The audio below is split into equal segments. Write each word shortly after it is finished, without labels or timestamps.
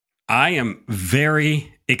I am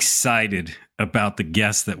very excited about the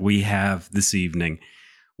guest that we have this evening.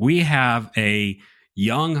 We have a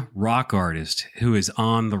young rock artist who is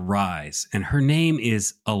on the rise, and her name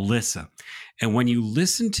is Alyssa. And when you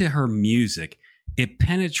listen to her music, it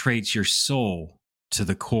penetrates your soul to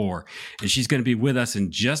the core. And she's going to be with us in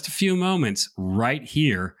just a few moments right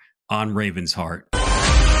here on Raven's Heart.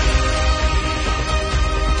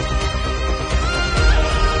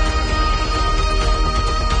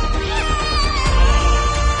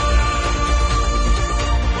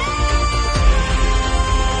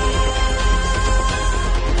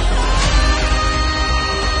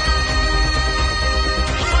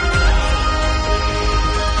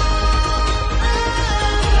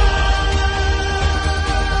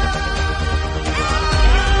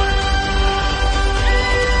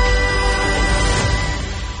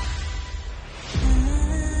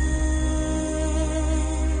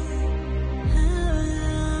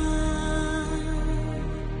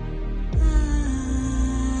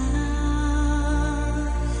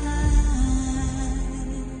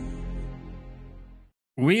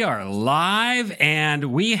 We are live and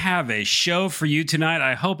we have a show for you tonight.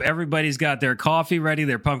 I hope everybody's got their coffee ready,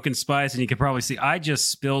 their pumpkin spice, and you can probably see I just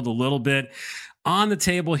spilled a little bit on the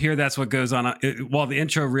table here. That's what goes on. While the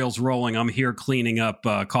intro reel's rolling, I'm here cleaning up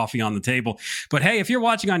coffee on the table. But hey, if you're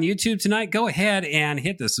watching on YouTube tonight, go ahead and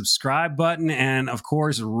hit the subscribe button and, of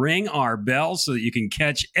course, ring our bell so that you can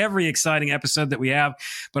catch every exciting episode that we have.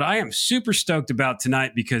 But I am super stoked about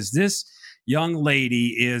tonight because this young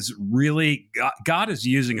lady is really, God is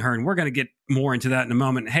using her, and we're going to get more into that in a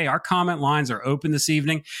moment. Hey, our comment lines are open this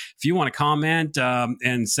evening. If you want to comment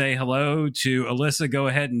and say hello to Alyssa, go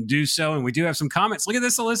ahead and do so. And we do have some comments. Look at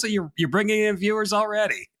this, Alyssa. You're bringing in viewers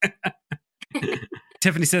already.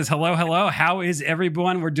 Tiffany says, hello. How is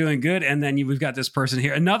everyone? We're doing good. And then we've got this person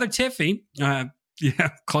here. Another Tiffy. Yeah,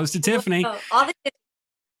 close to Tiffany. Oh, all the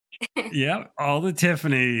yeah, all the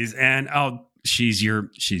Tiffany's. And she's your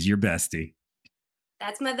bestie.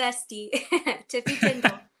 That's my bestie, Tiffy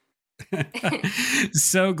Tyndall.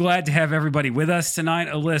 So glad to have everybody with us tonight.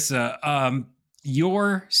 Alyssa,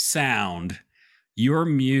 your sound, your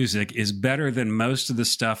music is better than most of the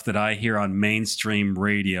stuff that I hear on mainstream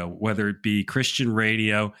radio, whether it be Christian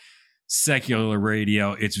radio, secular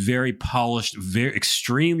radio. It's very polished, very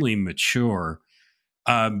extremely mature.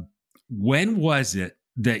 When was it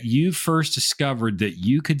that you first discovered that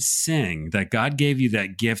you could sing, that God gave you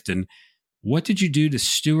that gift? And what did you do to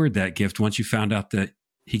steward that gift once you found out that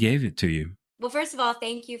he gave it to you? Well, first of all,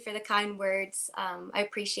 thank you for the kind words. I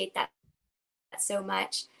appreciate that so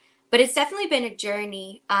much. But it's definitely been a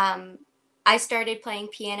journey. I started playing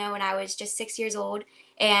piano when I was just 6 years old,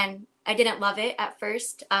 and I didn't love it at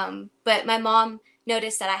first. But my mom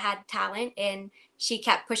noticed that I had talent, and she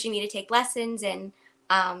kept pushing me to take lessons. And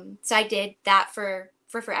so I did that for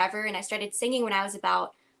forever. And I started singing when I was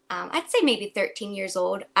about, I'd say maybe 13 years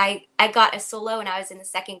old. I got a solo when I was in the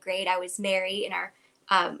second grade. I was Mary in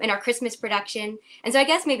our Christmas production. And so I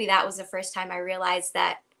guess maybe that was the first time I realized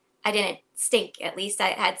that I didn't stink. At least I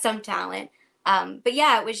had some talent. But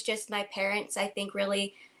yeah, it was just my parents, I think,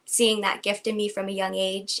 really seeing that gift in me from a young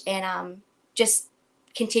age and just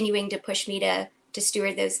continuing to push me to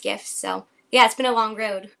steward those gifts. So yeah, it's been a long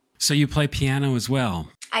road. So you play piano as well?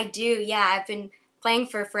 I do, yeah. I've been playing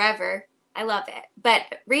for forever. I love it. But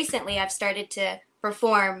recently I've started to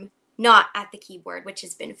perform not at the keyboard, which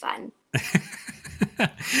has been fun.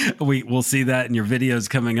 We'll see that in your videos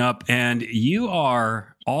coming up. And you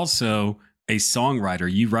are also a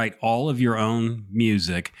songwriter. You write all of your own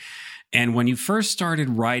music. And when you first started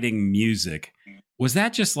writing music, was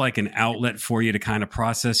that just like an outlet for you to kind of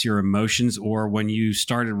process your emotions? Or when you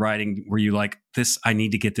started writing, were you like, I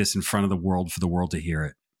need to get this in front of the world for the world to hear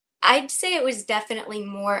it? I'd say it was definitely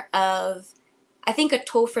more of, I think, a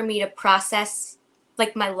tool for me to process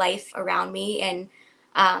like my life around me. And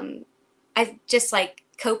I just like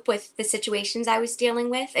cope with the situations I was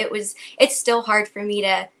dealing with. It's still hard for me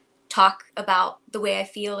to talk about the way I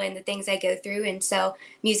feel and the things I go through. And so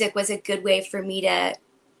music was a good way for me to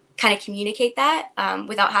kind of communicate that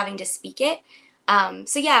without having to speak it.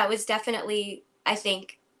 So yeah, it was definitely, I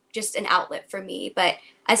think, just an outlet for me. But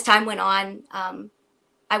as time went on,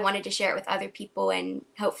 I wanted to share it with other people and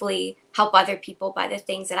hopefully help other people by the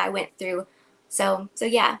things that I went through. So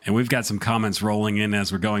yeah. And we've got some comments rolling in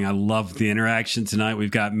as we're going. I love the interaction tonight. We've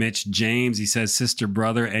got Mitch James. He says, sister,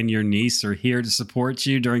 brother, and your niece are here to support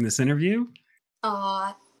you during this interview.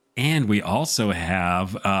 Aw. And we also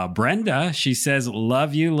have Brenda. She says,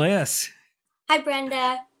 love you, Liz. Hi,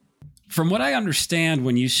 Brenda. From what I understand,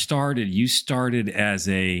 when you started as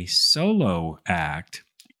a solo act.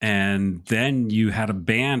 and then you had a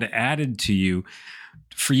band added to you.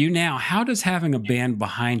 For you now, how does having a band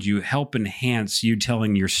behind you help enhance you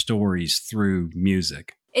telling your stories through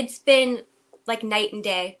music? It's been like night and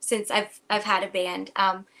day since I've had a band.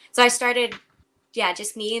 So I started, yeah,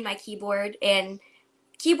 just me and my keyboard, and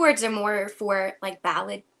keyboards are more for like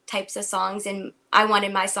ballad types of songs, and I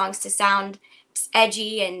wanted my songs to sound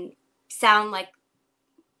edgy and sound like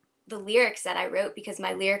the lyrics that I wrote, because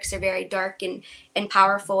my lyrics are very dark and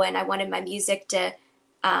powerful, and I wanted my music to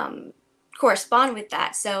um, correspond with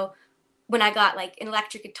that. So when I got like an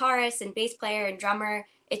electric guitarist and bass player and drummer,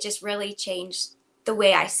 it just really changed the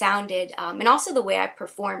way I sounded, and also the way I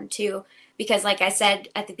performed too. Because like I said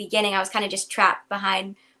at the beginning, I was kind of just trapped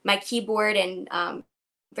behind my keyboard and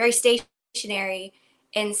very stationary.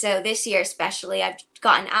 And so this year especially, I've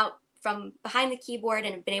gotten out from behind the keyboard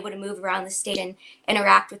and have been able to move around the stage and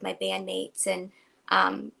interact with my bandmates. And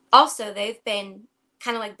also, they've been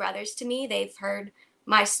kind of like brothers to me. They've heard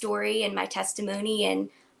my story and my testimony, and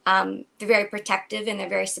they're very protective and they're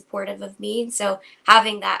very supportive of me. And so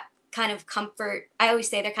having that kind of comfort, I always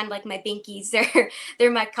say they're kind of like my binkies.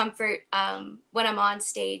 They're my comfort when I'm on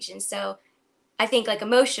stage. And so I think like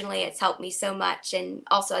emotionally it's helped me so much, and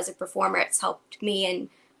also as a performer it's helped me, and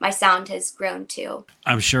my sound has grown too.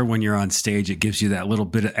 I'm sure when you're on stage, it gives you that little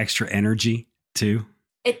bit of extra energy too.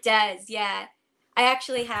 It does, yeah. I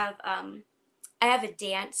actually have I have a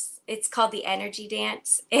dance. It's called the energy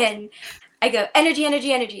dance, and I go energy,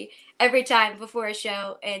 energy, energy every time before a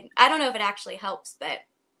show. And I don't know if it actually helps, but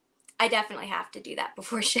I definitely have to do that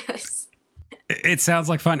before shows. It sounds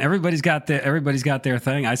like fun. Everybody's got their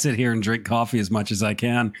thing. I sit here and drink coffee as much as I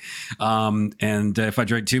can, and if I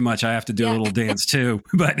drink too much, I have to do a little dance too.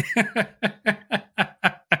 But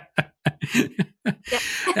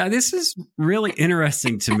Yeah. now this is really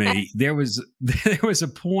interesting to me. There was a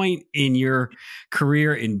point in your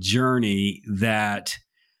career and journey that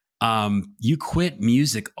you quit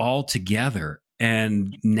music altogether,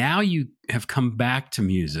 and now you have come back to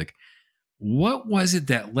music. What was it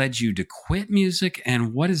that led you to quit music,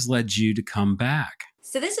 and what has led you to come back?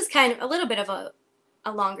 So this is kind of a little bit of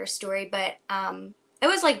a longer story, but it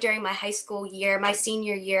was like during my high school year, my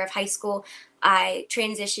senior year of high school, I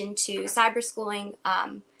transitioned to cyber schooling.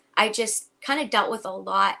 I just kind of dealt with a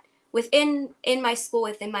lot in my school,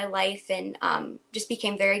 within my life, and just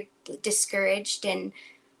became very discouraged. And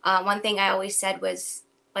one thing I always said was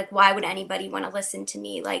like, why would anybody want to listen to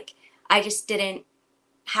me? Like, I just didn't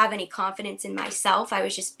have any confidence in myself. I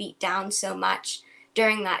was just beat down so much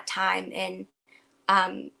during that time. And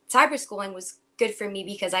cyber schooling was good for me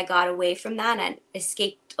because I got away from that and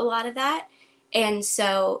escaped a lot of that. And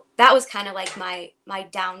so that was kind of like my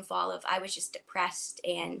downfall of, I was just depressed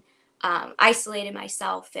and isolated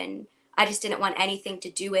myself, and I just didn't want anything to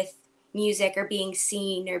do with music or being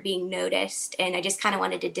seen or being noticed, and I just kind of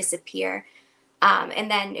wanted to disappear. And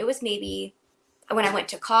then it was maybe when I went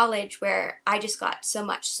to college where I just got so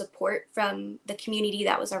much support from the community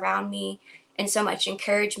that was around me and so much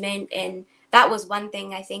encouragement. And that was one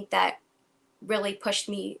thing I think that really pushed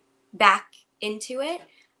me back into it.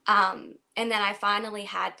 And then I finally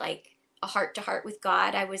had like a heart to heart with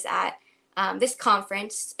God. I was at this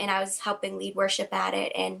conference and I was helping lead worship at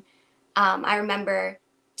it. And I remember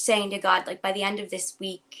saying to God, like, by the end of this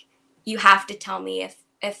week, you have to tell me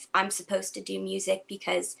if I'm supposed to do music,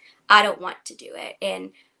 because I don't want to do it.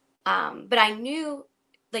 And but I knew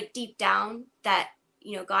like deep down that,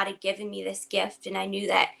 you know, God had given me this gift and I knew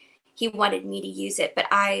that he wanted me to use it, but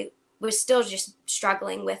I was still just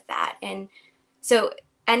struggling with that. And so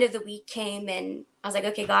end of the week came and I was like,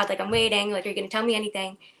 okay, God, like, I'm waiting, like, are you going to tell me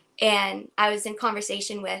anything? And I was in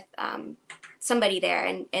conversation with somebody there,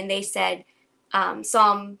 and they said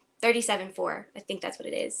Psalm 37:4, I think that's what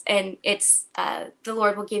it is. And it's the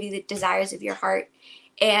Lord will give you the desires of your heart.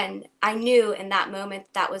 And I knew in that moment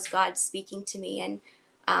that was God speaking to me.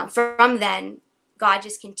 And from then, God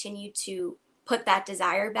just continued to put that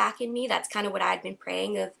desire back in me. That's kind of what I'd been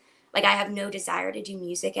praying of, like, I have no desire to do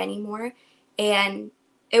music anymore. And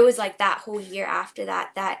it was like that whole year after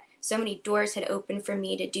that, that so many doors had opened for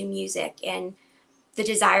me to do music, and the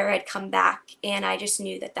desire had come back, and I just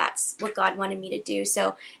knew that that's what God wanted me to do.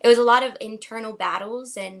 So it was a lot of internal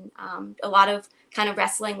battles and a lot of kind of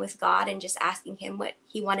wrestling with God and just asking him what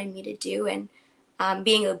he wanted me to do, and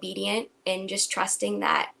being obedient and just trusting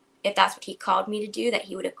that if that's what he called me to do, that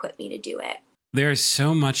he would equip me to do it. There's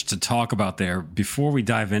so much to talk about there. Before we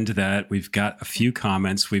dive into that, we've got a few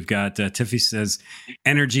comments. We've got Tiffy says,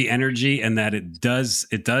 "Energy, energy," and that it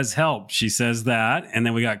does help. She says that, and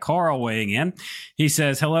then we got Carl weighing in. He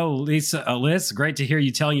says, "Hello, Lisa, Liz. Great to hear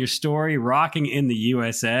you telling your story, rocking in the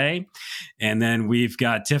USA." And then we've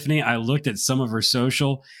got Tiffany. I looked at some of her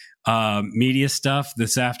social media stuff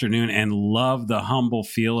this afternoon and love the humble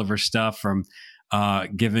feel of her stuff from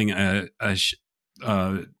giving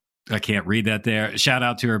I can't read that there. Shout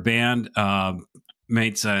out to her band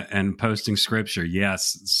mates and posting scripture.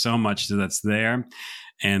 Yes, so much that's there.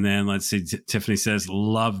 And then let's see, Tiffany says,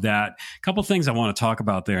 love that. A couple things I want to talk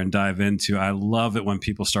about there and dive into. I love it when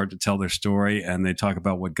people start to tell their story and they talk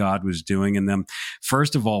about what God was doing in them.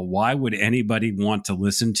 First of all, why would anybody want to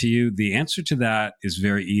listen to you? The answer to that is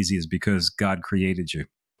very easy, is because God created you.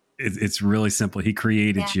 It's really simple. He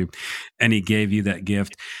created you and he gave you that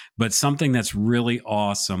gift. But something that's really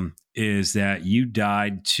awesome is that you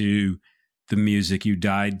died to the music. You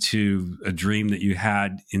died to a dream that you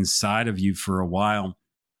had inside of you for a while,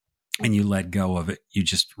 and you let go of it. You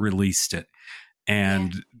just released it.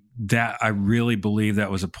 And that, I really believe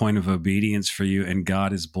that was a point of obedience for you, and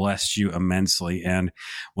God has blessed you immensely. And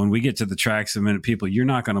when we get to the tracks in a minute, people, you're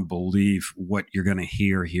not going to believe what you're going to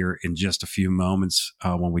hear here in just a few moments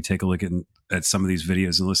when we take a look at some of these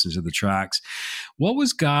videos and listen to the tracks. What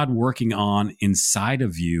was God working on inside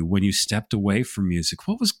of you when you stepped away from music?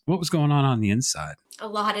 What was going on the inside? A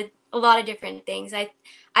lot of different things.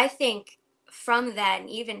 I think from then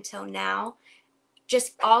even till now,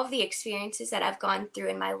 just all of the experiences that I've gone through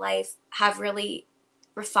in my life have really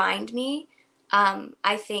refined me.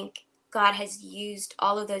 I think God has used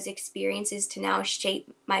all of those experiences to now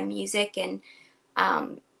shape my music. And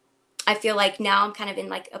I feel like now I'm kind of in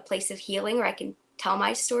like a place of healing where I can tell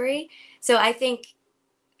my story. So I think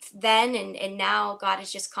then and now God is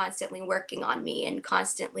just constantly working on me and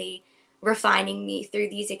constantly refining me through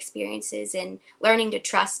these experiences and learning to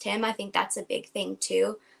trust him. I think that's a big thing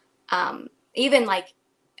too. Even like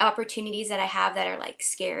opportunities that I have that are like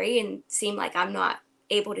scary and seem like I'm not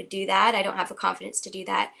able to do that. I don't have the confidence to do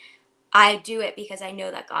that. I do it because I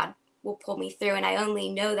know that God will pull me through. And I only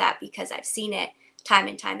know that because I've seen it time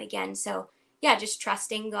and time again. So yeah, just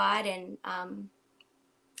trusting God. And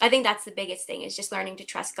I think that's the biggest thing, is just learning to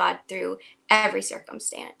trust God through every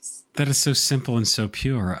circumstance. That is so simple and so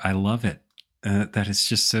pure. I love it. That is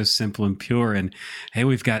just so simple and pure. And hey,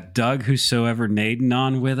 we've got Doug Whosoever Naden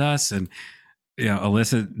on with us. And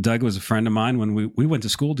Alyssa, Doug was a friend of mine when we went to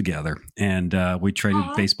school together, and we traded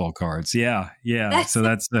baseball cards. Yeah. That's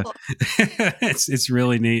cool. it's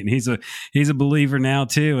really neat. And he's a believer now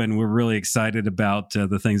too, and we're really excited about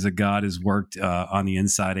the things that God has worked on the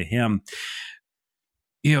inside of him.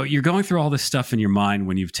 You're going through all this stuff in your mind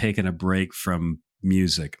when you've taken a break from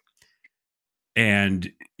music, and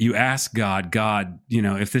you ask God,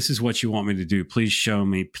 if this is what you want me to do, please show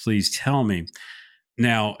me, please tell me.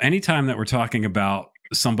 Now, anytime that we're talking about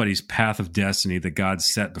somebody's path of destiny that God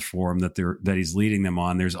set before them, that he's leading them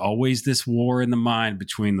on, there's always this war in the mind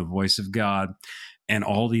between the voice of God and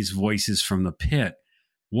all these voices from the pit.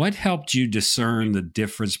 What helped you discern the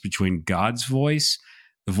difference between God's voice,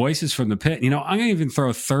 the voices from the pit? I'm going to even throw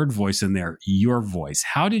a third voice in there, your voice.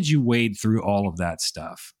 How did you wade through all of that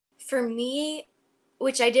stuff? For me,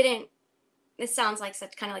 which I didn't, this sounds like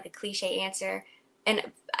such kind of like a cliche answer,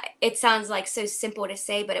 and it sounds like so simple to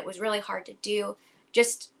say, but it was really hard to do.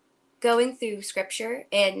 Just going through scripture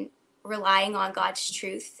and relying on God's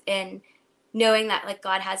truth and knowing that like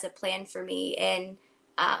God has a plan for me, and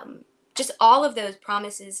just all of those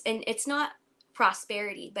promises. And it's not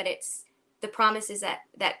prosperity, but it's the promises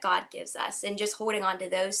that God gives us, and just holding on to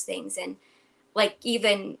those things. And like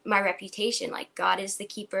even my reputation, like God is the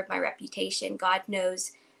keeper of my reputation. God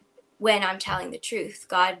knows when I'm telling the truth.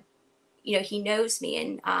 God, he knows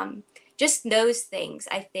me. And just those things,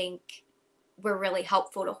 I think, were really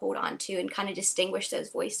helpful to hold on to and kind of distinguish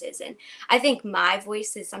those voices. And I think my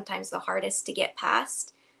voice is sometimes the hardest to get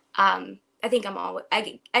past. I think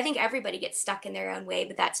I think everybody gets stuck in their own way,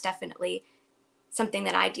 but that's definitely something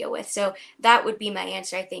that I deal with. So that would be my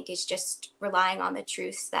answer, I think, is just relying on the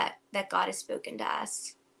truths that God has spoken to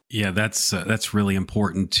us. Yeah, that's really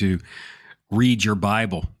important, to read your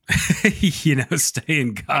Bible, stay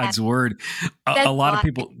in God's word. A lot of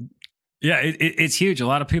people, it's huge. A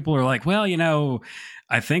lot of people are like, well,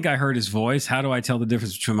 I think I heard his voice. How do I tell the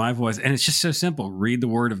difference between my voice? And it's just so simple. Read the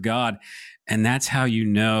word of God. And that's how you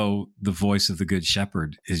know the voice of the good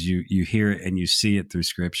shepherd, is you hear it and you see it through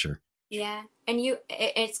scripture. Yeah. And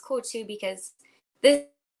it's cool too, because this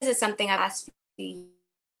is something I've asked you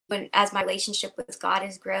as my relationship with God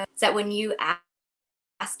has grown, is that when you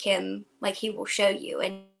ask him, like he will show you,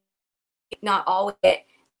 and not always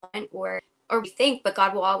or we think, but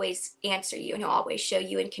God will always answer you and he'll always show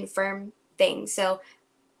you and confirm things. So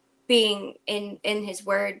being in his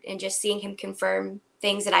word and just seeing him confirm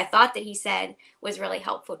things that I thought that he said was really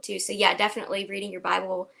helpful too. So yeah, definitely reading your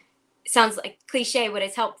Bible sounds like cliche, but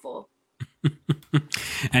it's helpful.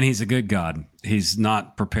 And he's a good God. He's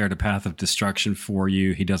not prepared a path of destruction for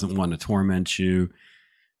you. He doesn't want to torment you.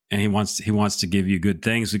 And he wants to give you good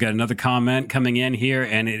things. We got another comment coming in here,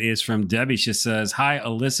 and it is from Debbie. She says, "Hi,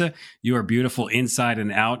 Alyssa. You are beautiful inside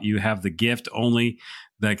and out. You have the gift only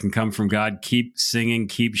that can come from God. Keep singing,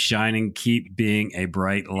 keep shining, keep being a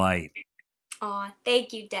bright light." Aw,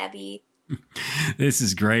 thank you, Debbie. This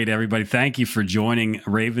is great, everybody. Thank you for joining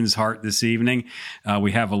Raven's Heart this evening.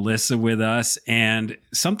 We have Alyssa with us, and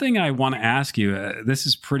something I want to ask you. This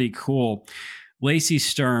is pretty cool. Lacey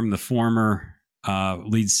Sturm, the former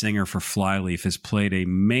lead singer for Flyleaf, has played a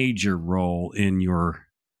major role in your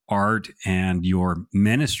art and your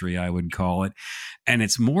ministry, I would call it. And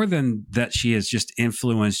it's more than that. She has just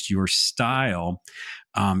influenced your style.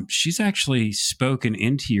 She's actually spoken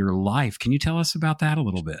into your life. Can you tell us about that a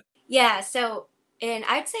little bit? Yeah, so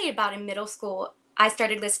I'd say about in middle school, I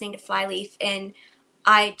started listening to Flyleaf, and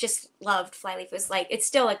I just loved Flyleaf. It's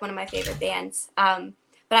still like one of my favorite bands.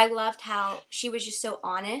 But I loved how she was just so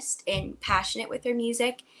honest and passionate with her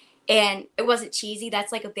music, and it wasn't cheesy.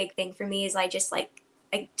 That's like a big thing for me, is I just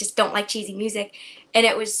don't like cheesy music. And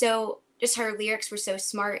it was so, just her lyrics were so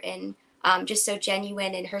smart and just so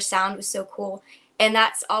genuine, and her sound was so cool. And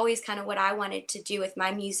that's always kind of what I wanted to do with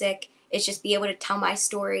my music, is just be able to tell my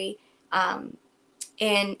story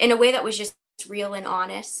in a way that was just real and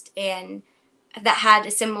honest, and that had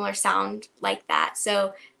a similar sound like that.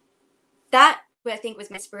 So that, I think, was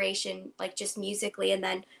my inspiration, like just musically. And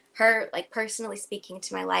then her, like personally speaking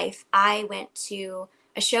to my life, I went to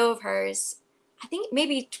a show of hers, I think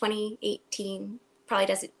maybe 2018, probably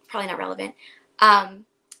not relevant.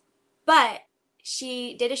 But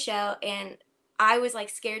she did a show, and I was like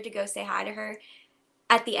scared to go say hi to her.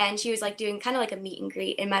 At the end, she was like doing kind of like a meet and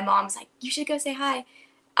greet, and my mom's like, "You should go say hi."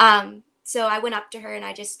 So I went up to her and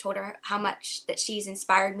I just told her how much that she's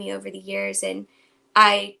inspired me over the years. And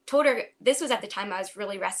I told her, this was at the time I was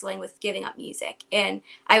really wrestling with giving up music, and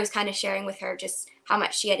I was kind of sharing with her just how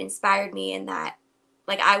much she had inspired me, and that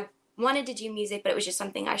like I wanted to do music, but it was just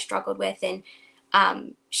something I struggled with. And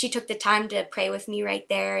she took the time to pray with me right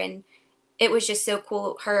there, and it was just so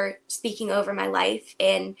cool, her speaking over my life.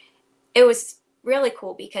 And it was really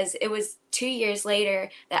cool because it was 2 years later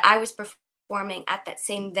that I was performing at that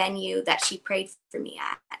same venue that she prayed for me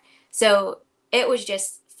at. So it was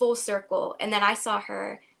just full circle. And then I saw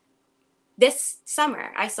her this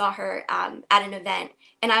summer. I saw her at an event,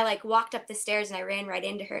 and I like walked up the stairs and I ran right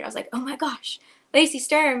into her, and I was like, "Oh my gosh, Lacey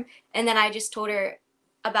Sturm." And then I just told her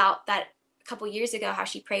about that a couple years ago, how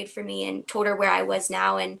she prayed for me, and told her where I was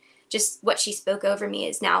now, and just what she spoke over me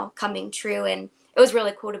is now coming true. And it was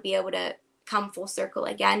really cool to be able to come full circle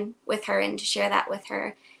again with her and to share that with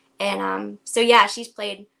her. And so yeah, she's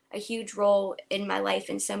played a huge role in my life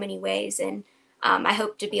in so many ways, and I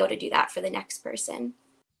hope to be able to do that for the next person.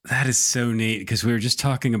 That is so neat, because we were just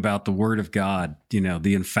talking about the Word of God,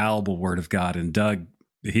 the infallible Word of God. And Doug,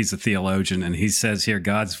 he's a theologian, and he says here,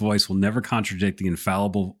 God's voice will never contradict the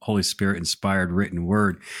infallible Holy Spirit inspired written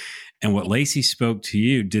word. And what Lacey spoke to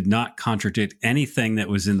you did not contradict anything that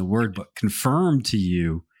was in the word, but confirmed to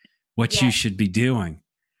you what you should be doing.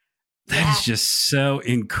 That is just so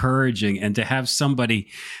encouraging. And to have somebody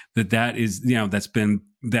that is,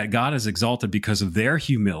 that God has exalted because of their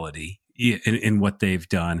humility in what they've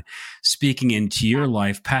done, speaking into your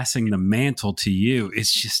life, passing the mantle to you,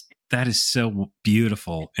 it's just, that is so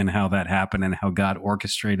beautiful, and how that happened and how God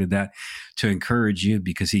orchestrated that to encourage you,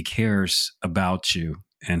 because he cares about you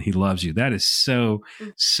and he loves you. That is so,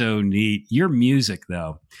 so neat. Your music,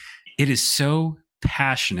 though, it is so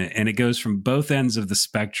passionate, and it goes from both ends of the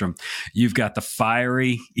spectrum. You've got the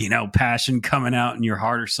fiery, passion coming out in your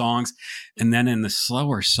harder songs. And then in the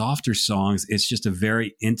slower, softer songs, it's just a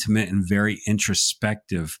very intimate and very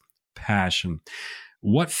introspective passion.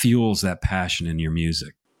 What fuels that passion in your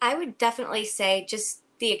music? I would definitely say just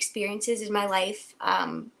the experiences in my life.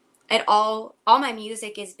 And all my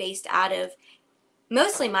music is based out of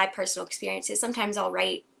mostly my personal experiences. Sometimes I'll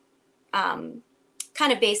write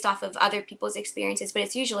kind of based off of other people's experiences, but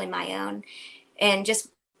it's usually my own, and just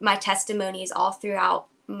my testimonies all throughout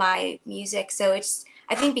my music. So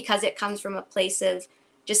I think because it comes from a place of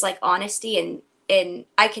just like honesty, and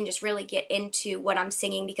I can just really get into what I'm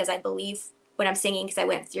singing because I believe when I'm singing because I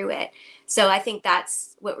went through it. So I think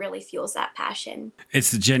that's what really fuels that passion.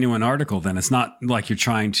 It's the genuine article then. It's not like you're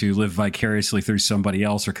trying to live vicariously through somebody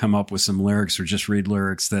else or come up with some lyrics or just read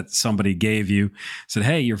lyrics that somebody gave you, said,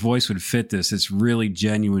 hey, your voice would fit this. It's really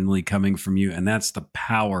genuinely coming from you. And that's the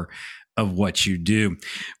power of what you do.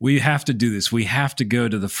 We have to do this. We have to go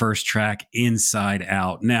to the first track, Inside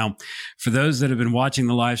Out. Now, for those that have been watching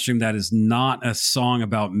the live stream, that is not a song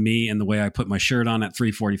about me and the way I put my shirt on at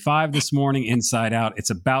 3:45 this morning, Inside Out. It's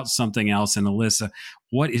about something else. And Alyssa,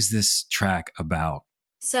 what is this track about?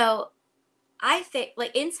 So I think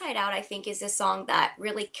like Inside Out, I think is a song that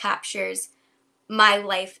really captures my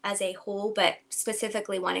life as a whole, but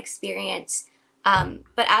specifically one experience.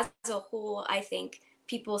 But as a whole, I think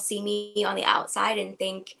people see me on the outside and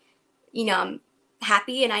think, I'm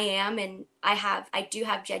happy, and I am, and I do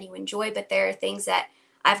have genuine joy, but there are things that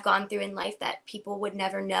I've gone through in life that people would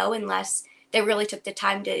never know unless they really took the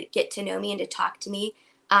time to get to know me and to talk to me.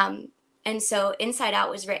 And so Inside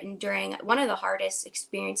Out was written during one of the hardest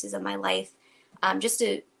experiences of my life. Just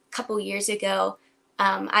a couple years ago,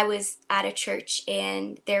 I was at a church,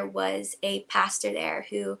 and there was a pastor there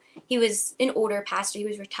he was an older pastor. He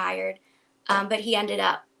was retired, but he ended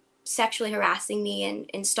up sexually harassing me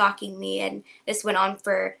and stalking me. And this went on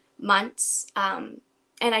for months. And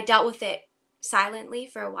I dealt with it silently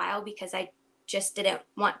for a while because I just didn't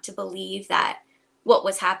want to believe that what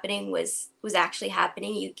was happening was actually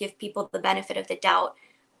happening. You give people the benefit of the doubt.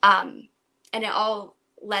 And it all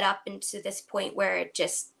led up into this point where it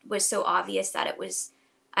just was so obvious that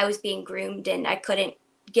I was being groomed, and I couldn't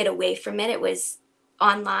get away from it. It was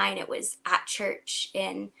online, it was at church,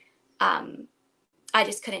 and I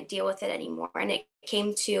just couldn't deal with it anymore. And it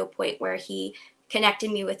came to a point where he connected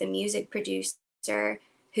me with a music producer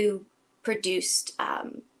who produced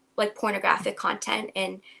like pornographic content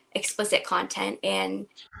and explicit content. And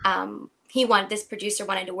this producer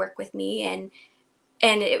wanted to work with me,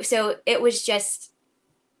 so it was just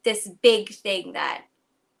this big thing that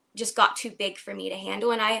just got too big for me to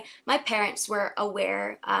handle. And my parents were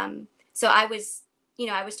aware. So I was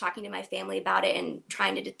talking to my family about it and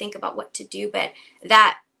trying to think about what to do. But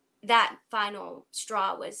that final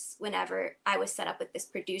straw was whenever I was set up with this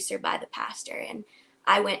producer by the pastor. And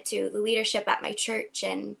I went to the leadership at my church,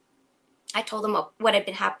 and I told them what had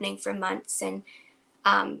been happening for months. And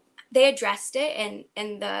they addressed it,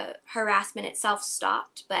 and the harassment itself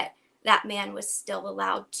stopped. But that man was still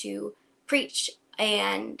allowed to preach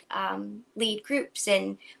and lead groups,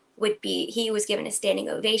 and he was given a standing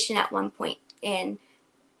ovation at one point. And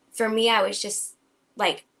for me, I was just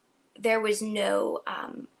like, there was no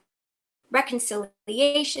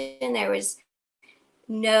reconciliation. There was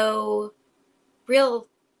no real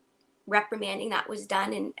reprimanding that was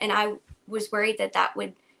done. And I was worried that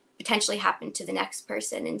would potentially happen to the next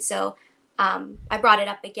person. And so I brought it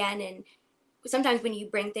up again. And sometimes when you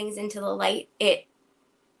bring things into the light, it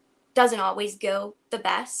doesn't always go the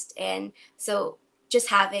best. And so just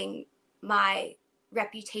having my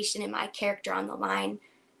reputation and my character on the line,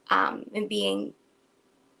 and being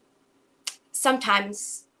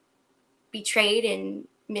sometimes betrayed and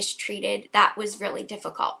mistreated, that was really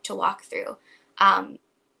difficult to walk through.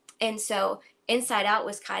 And so Inside Out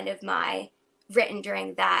was kind of written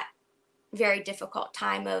during that very difficult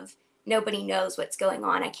time of nobody knows what's going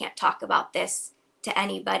on. I can't talk about this to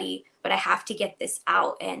anybody, but I have to get this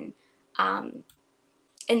out. And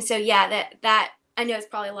so, yeah, that I know it's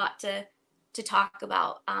probably a lot to talk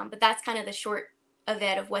about, but that's kind of the short of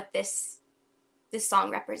it, of what this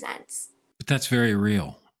song represents. But that's very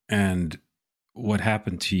real. And what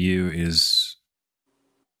happened to you is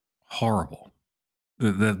horrible.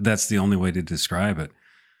 That's the only way to describe it.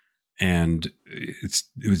 And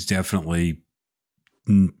it was definitely,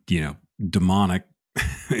 demonic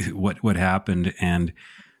what happened, and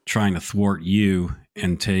trying to thwart you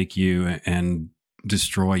and take you and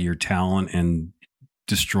destroy your talent and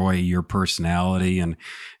destroy your personality and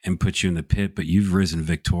put you in the pit. But you've risen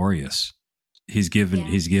victorious. He's given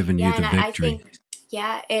you the victory.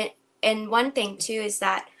 And one thing too is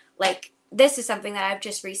that, like, this is something that I've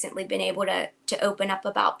just recently been able to open up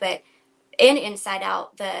about. But in Inside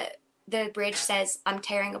Out, the bridge says, "I'm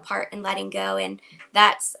tearing apart and letting go," and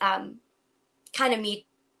that's kind of me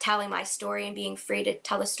telling my story and being free to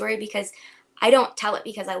tell the story, because I don't tell it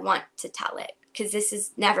because I want to tell it, because this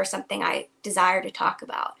is never something I desire to talk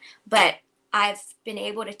about. But I've been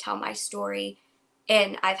able to tell my story,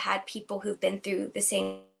 and I've had people who've been through the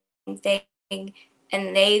same thing,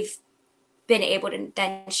 and they've been able to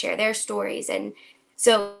then share their stories. And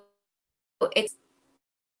so it's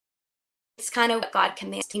kind of what God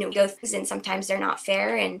commands, go through, and sometimes they're not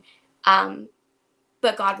fair. And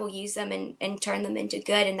but God will use them and turn them into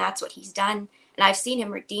good. And that's what he's done. And I've seen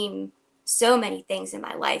him redeem so many things in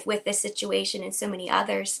my life with this situation and so many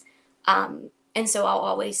others. And so I'll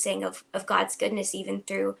always sing of God's goodness, even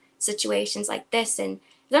through situations like this. And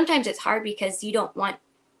sometimes it's hard because you don't want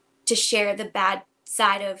to share the bad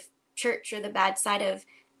side of church or the bad side of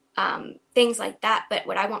things like that. But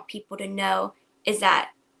what I want people to know is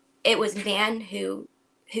that it was man who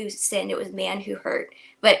sinned. It was man who hurt.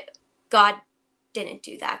 But God didn't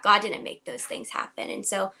do that. God didn't make those things happen. And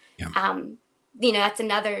so, that's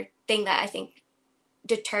another thing that I think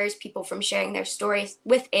deters people from sharing their stories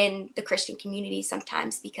within the Christian community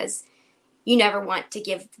sometimes, because you never want to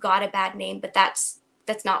give God a bad name, but that's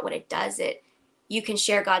not what it does. You can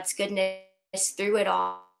share God's goodness through it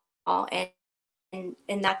all, and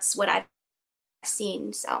that's what I've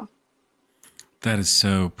seen. So that is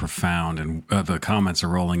so profound. And the comments are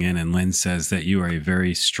rolling in. And Lynn says that you are a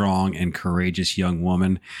very strong and courageous young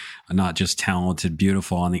woman, not just talented,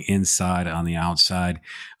 beautiful on the inside, on the outside.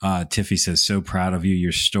 Tiffy says, so proud of you.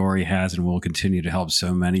 Your story has and will continue to help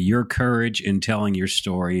so many. Your courage in telling your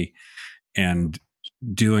story and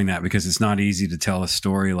doing that, because it's not easy to tell a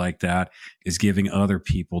story like that, is giving other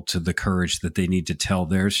people to the courage that they need to tell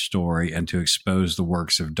their story and to expose the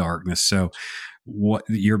works of darkness. So what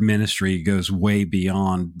your ministry goes way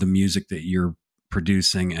beyond the music that you're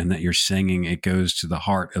producing and that you're singing. It goes to the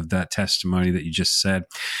heart of that testimony that you just said.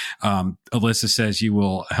 Alyssa says you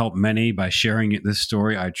will help many by sharing this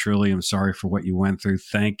story. I truly am sorry for what you went through.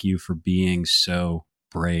 Thank you for being so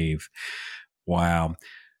brave. Wow.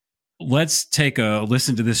 Let's take a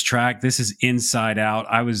listen to this track. This is Inside Out.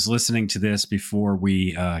 I was listening to this before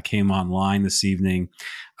we came online this evening.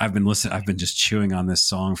 I've been just chewing on this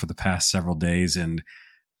song for the past several days, and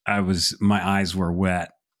my eyes were wet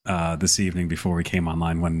this evening before we came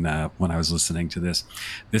online when I was listening to this.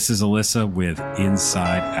 This is Alyssa with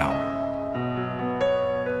Inside Out.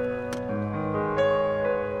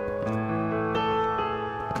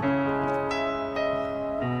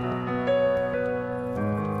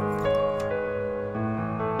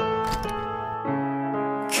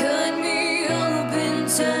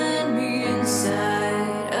 Turn me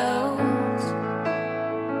inside out.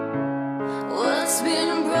 What's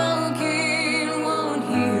been broken won't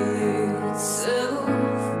heal itself.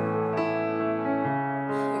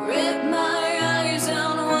 Rip my eyes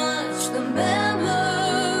out, watch the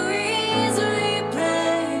memories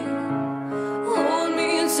replay. Hold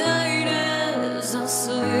me tight as I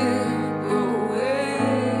slip away.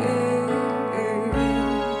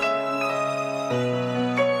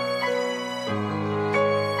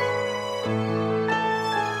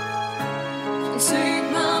 Take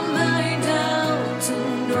my mind out to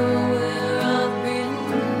know where I've been.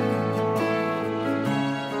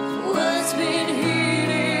 What's been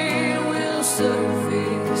hidden will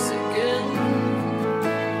surface again.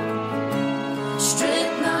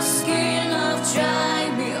 Strip my skin off, try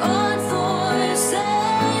me on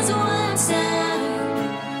forces one time.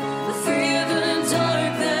 The fear of the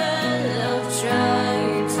dark that I've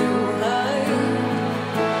tried to hide.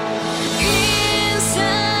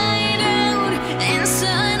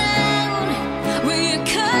 Inside out, where you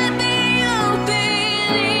cut me open.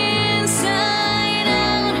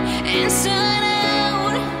 Inside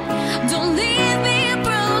out, don't leave me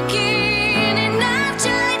broken.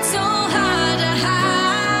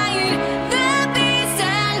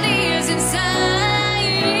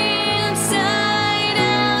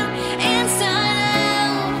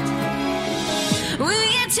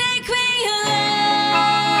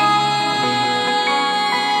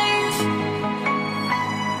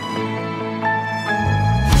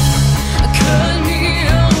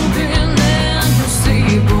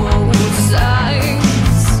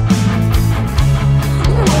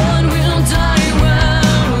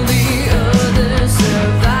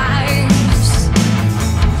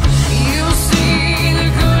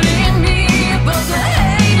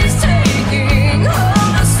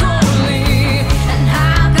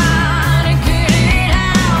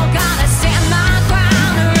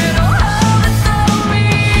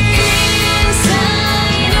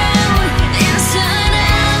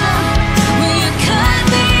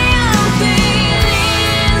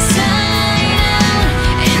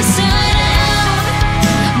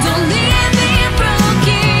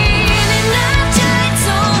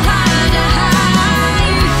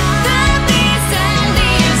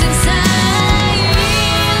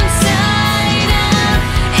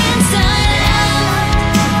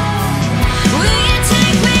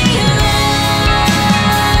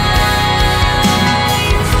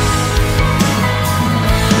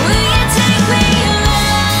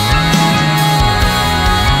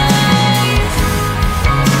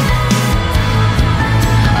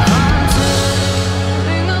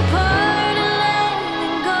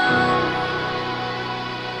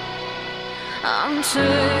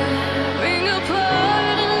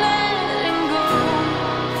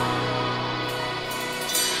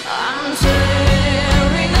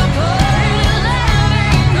 tearing apart,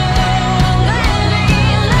 letting go, letting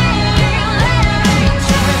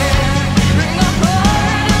tearing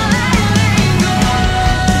apart, letting go.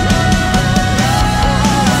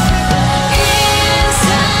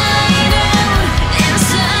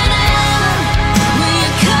 Inside out, will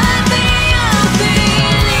you cut me open?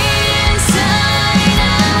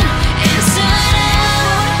 Inside out,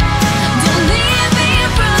 don't leave me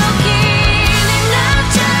broken. And I've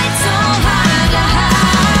tried so hard to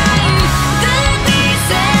hide the beats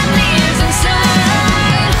that lives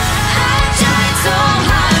inside. I've tried so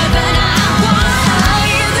hard, but I won't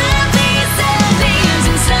hide the beats that lives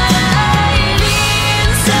inside.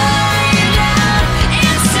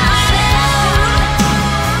 Inside out,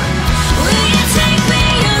 will you take me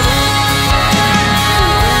alive?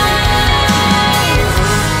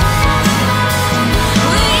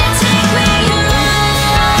 Will you take me alive?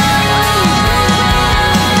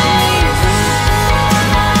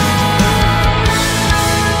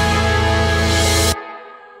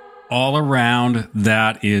 All around,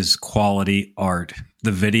 that is quality art.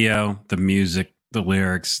 The video, the music, the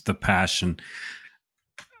lyrics, the passion.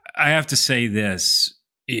 I have to say this.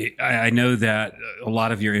 I know that a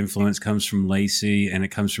lot of your influence comes from Lacey and it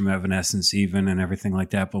comes from Evanescence even and everything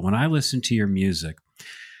like that. But when I listen to your music,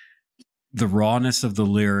 the rawness of the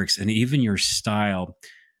lyrics and even your style,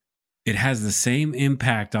 it has the same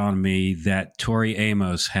impact on me that Tori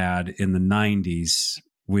Amos had in the 90s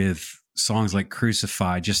with songs like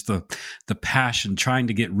Crucify, just the passion, trying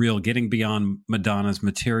to get real, getting beyond Madonna's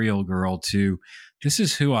Material Girl to this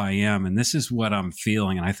is who I am and this is what I'm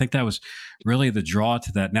feeling. And I think that was really the draw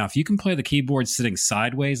to that. Now, if you can play the keyboard sitting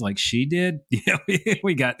sideways like she did,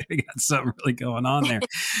 we got something really going on there.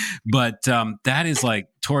 But that is like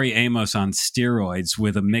Tori Amos on steroids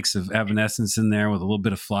with a mix of Evanescence in there with a little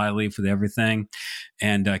bit of Flyleaf with everything.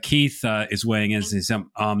 And Keith is weighing in. He says,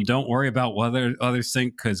 don't worry about what others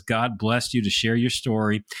think because God blessed you to share your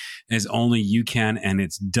story as only you can. And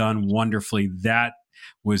it's done wonderfully. That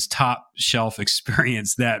was top shelf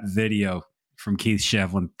experience, that video from Keith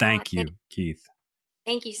Shevlin. Thank you, Keith.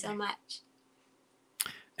 Thank you so much.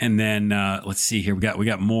 And then let's see here. We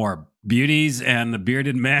got more beauties and the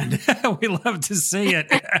bearded men. We love to see it.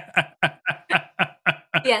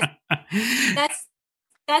 Yes,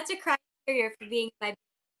 that's a criteria for being my.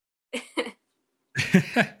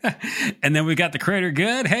 And then we got the Crater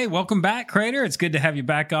Good. Hey, welcome back, Crater. It's good to have you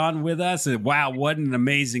back on with us. And wow, what an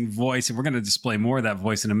amazing voice. And we're going to display more of that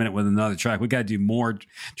voice in a minute with another track. We got to do more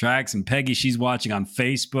tracks. And Peggy, she's watching on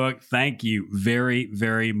Facebook. Thank you very,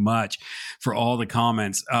 very much for all the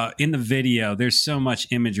comments. In the video, there's so much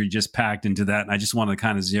imagery just packed into that. And I just want to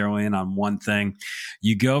kind of zero in on one thing.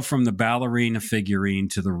 You go from the ballerina figurine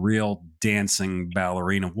to the real dancing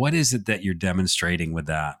ballerina. What is it that you're demonstrating with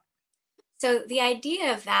that? So the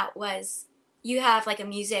idea of that was you have like a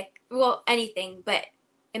music, well, anything, but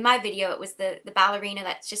in my video, it was the ballerina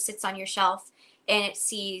that just sits on your shelf and it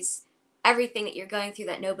sees everything that you're going through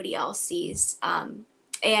that nobody else sees.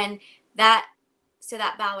 And that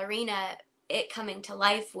ballerina, it coming to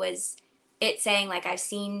life was it saying like, I've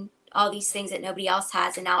seen all these things that nobody else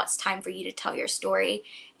has. And now it's time for you to tell your story.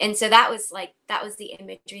 And so that was the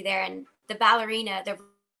imagery there. And the ballerina, the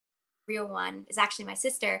real one, is actually my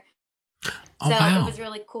sister. Oh, so wow. It was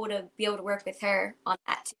really cool to be able to work with her on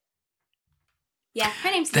that too. Yeah,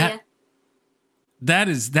 her name's Leah. That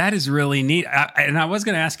is really neat. And I was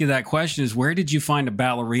going to ask you that question: is where did you find a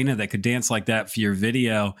ballerina that could dance like that for your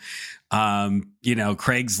video?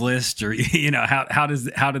 Craigslist, or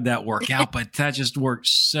how did that work out? But that just worked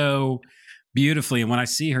so beautifully. And when I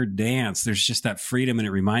see her dance, there's just that freedom, and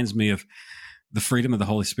it reminds me of the freedom of the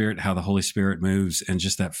Holy Spirit, how the Holy Spirit moves, and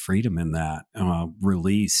just that freedom in that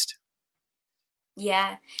released.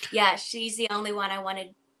 Yeah, she's the only one I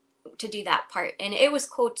wanted to do that part. And it was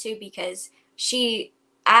cool too because she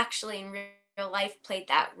actually in real life played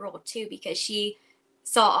that role too because she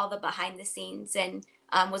saw all the behind the scenes and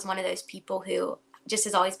was one of those people who just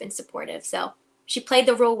has always been supportive. So she played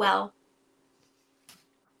the role well.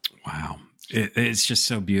 Wow. It's just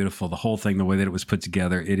so beautiful. The whole thing, the way that it was put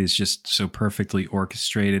together, it is just so perfectly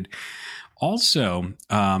orchestrated. Also,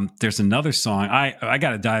 there's another song. I got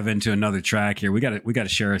to dive into another track here. We got to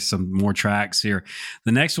share some more tracks here.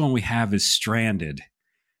 The next one we have is Stranded.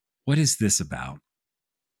 What is this about?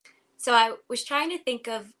 So I was trying to think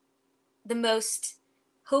of the most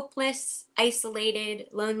hopeless, isolated,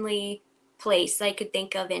 lonely place I could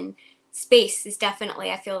think of, and space is definitely,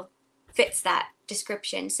 I feel, fits that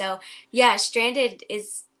description. So yeah, Stranded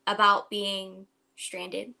is about being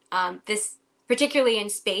stranded. This particularly in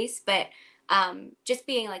space, but just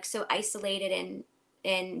being like so isolated and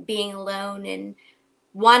and being alone and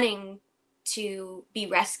wanting to be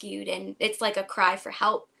rescued, and it's like a cry for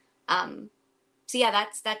help. So yeah,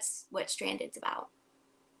 that's what Stranded's about.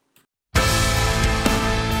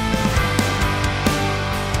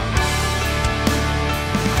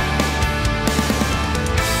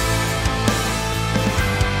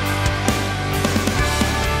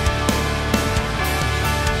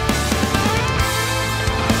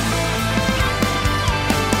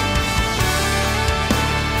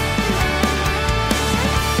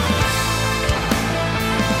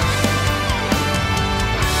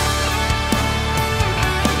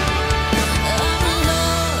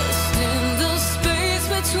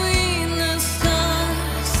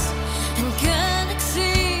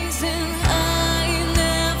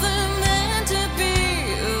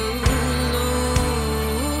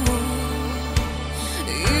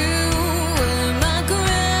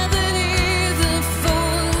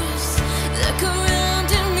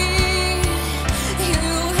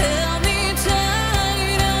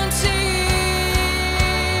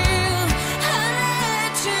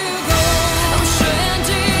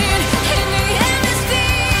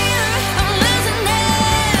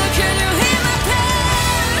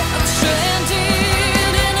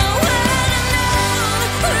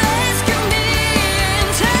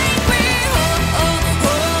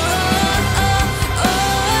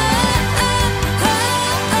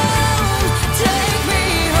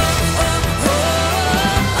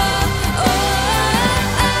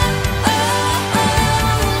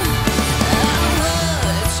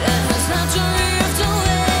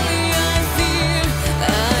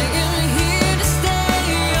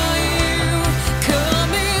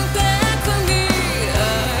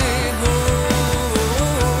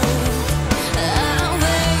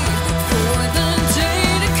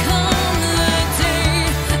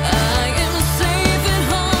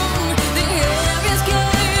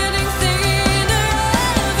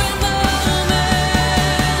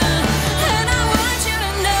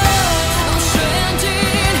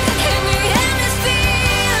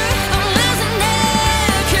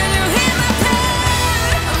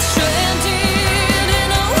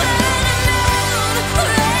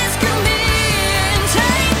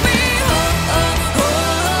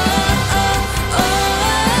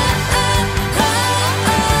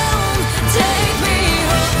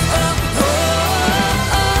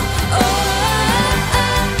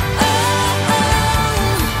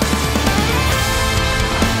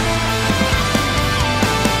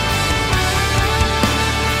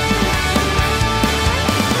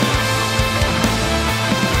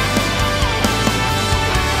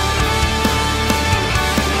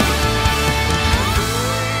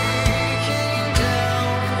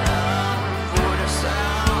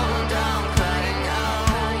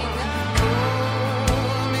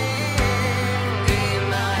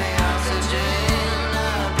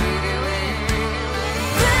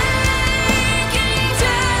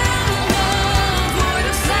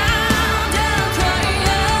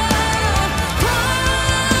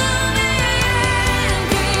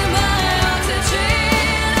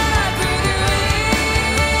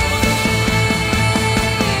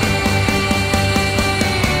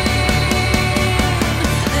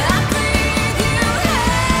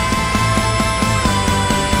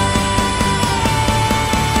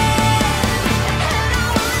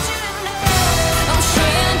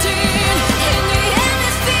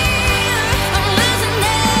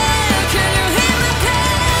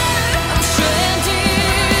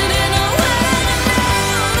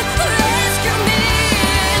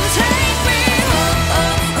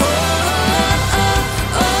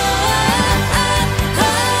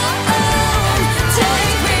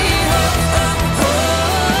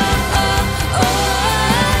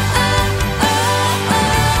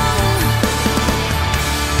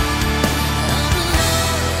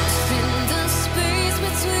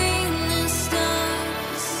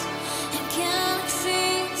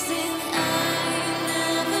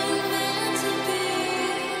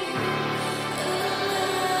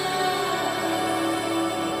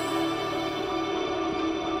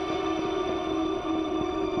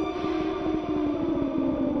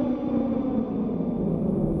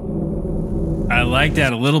 I like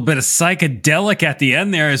that. A little bit of psychedelic at the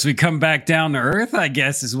end there as we come back down to earth, I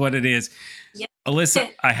guess is what it is. Yep. Alyssa,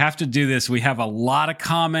 I have to do this. We have a lot of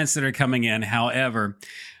comments that are coming in. However,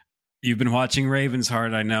 you've been watching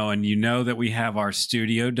Ravensheart, I know, and you know that we have our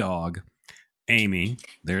studio dog. Amy.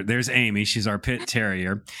 There's Amy. She's our pit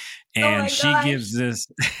terrier. Oh And my she gosh. gives us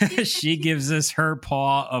she gives us her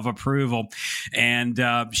paw of approval. And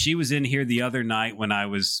she was in here the other night when I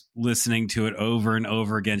was listening to it over and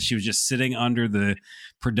over again. She was just sitting under the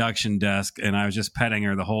production desk, and I was just petting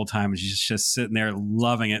her the whole time. She's just sitting there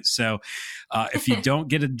loving it. So if you don't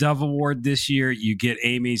get a Dove Award this year, you get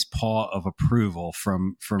Amy's paw of approval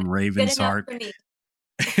from Raven's Good enough Heart. for me.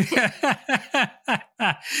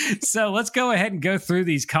 So let's go ahead and go through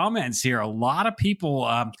these comments here. A lot of people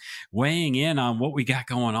weighing in on what we got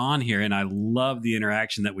going on here, and I love the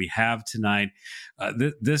interaction that we have tonight.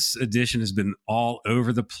 This edition has been all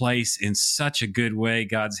over the place in such a good way.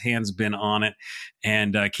 God's hand's been on it.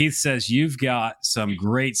 And Keith says, you've got some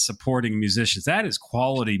great supporting musicians. That is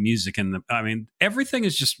quality music. And I mean, everything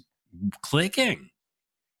is just clicking.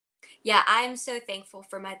 Yeah, I'm so thankful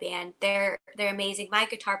for my band. They're amazing. My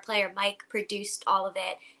guitar player, Mike, produced all of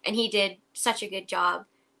it, and he did such a good job.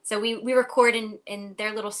 So we record in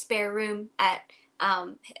their little spare room at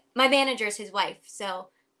my manager's his wife. So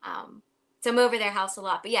I'm over their house a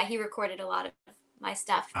lot. But yeah, he recorded a lot of my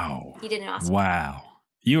stuff. Oh, he did an awesome job. Wow.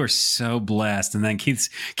 You are so blessed. And then Keith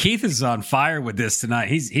is on fire with this tonight.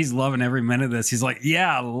 He's loving every minute of this. He's like,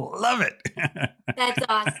 yeah, I love it. That's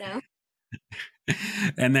awesome.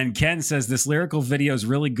 And then Ken says this lyrical video is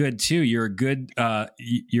really good too. You're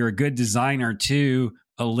a good designer too,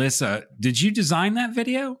 Alyssa. Did you design that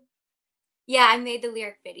video? Yeah, I made the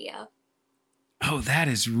lyric video. Oh, that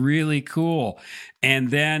is really cool. And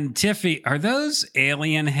then Tiffy, are those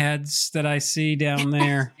alien heads that I see down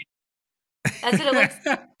there? That's what it looks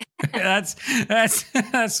like.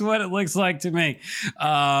 That's what it looks like to me.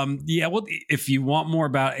 Yeah, well, if you want more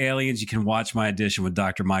about aliens, you can watch my edition with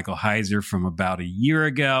Dr. Michael Heiser from about a year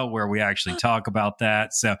ago, where we actually talk about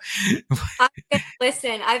that. So,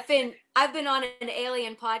 listen, I've been on an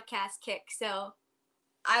alien podcast kick, so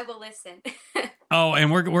I will listen. oh,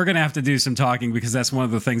 and we're gonna have to do some talking, because that's one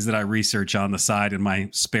of the things that I research on the side in my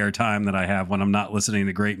spare time that I have when I'm not listening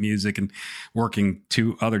to great music and working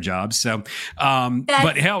 2 other jobs. So,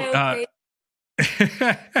 but hell, so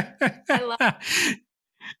I love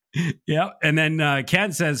yeah. And then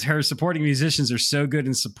Ken says her supporting musicians are so good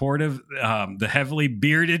and supportive. The heavily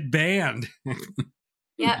bearded band.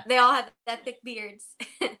 Yeah, they all have that thick beards.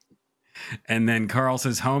 And then Carl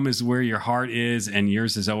says, home is where your heart is, and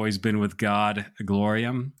yours has always been with God,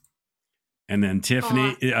 Gloriam. And then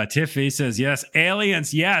Tiffany says, yes,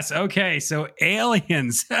 aliens. Yes. Okay. So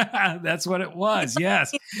aliens. That's what it was.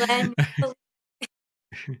 Yes.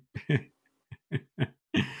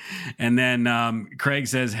 And then Craig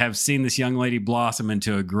says, have seen this young lady blossom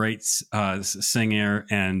into a great singer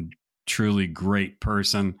and truly great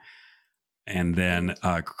person. And then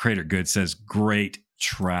Crater Good says, great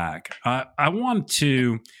track. I want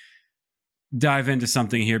to dive into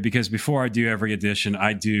something here, because before I do every edition,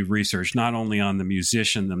 I do research not only on the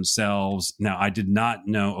musician themselves. Now, I did not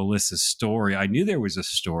know Alyssa's story. I knew there was a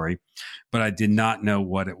story, but I did not know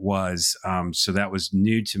what it was. So that was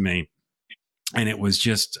new to me. And it was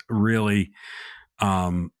just really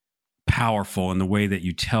powerful in the way that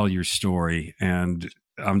you tell your story. And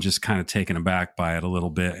I'm just kind of taken aback by it a little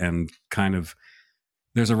bit, and kind of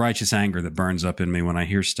there's a righteous anger that burns up in me when I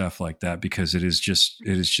hear stuff like that, because it is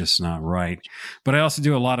just not right. But I also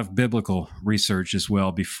do a lot of biblical research as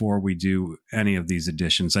well before we do any of these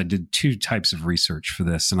editions. I did 2 types of research for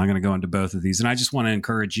this, and I'm going to go into both of these. And I just want to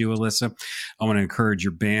encourage you, Alyssa. I want to encourage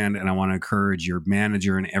your band, and I want to encourage your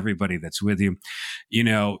manager and everybody that's with you. You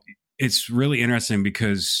know, it's really interesting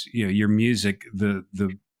because, you know, your music, the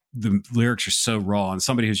lyrics are so raw, and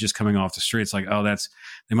somebody who's just coming off the street, it's like, oh,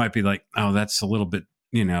 they might be like, oh, that's a little bit,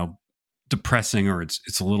 you know, depressing, or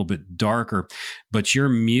it's a little bit darker, but your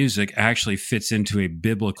music actually fits into a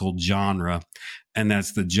biblical genre, and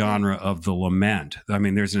that's the genre of the lament. I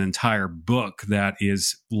mean, there's an entire book that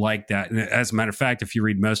is like that. And as a matter of fact, if you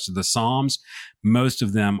read most of the Psalms, most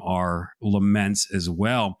of them are laments as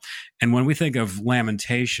well. And when we think of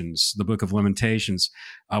Lamentations, the book of Lamentations,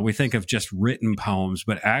 we think of just written poems,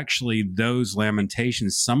 but actually those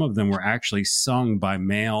lamentations, some of them were actually sung by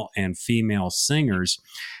male and female singers.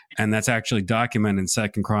 And that's actually documented in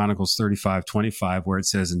 2 Chronicles 35:25, where it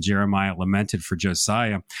says, and Jeremiah lamented for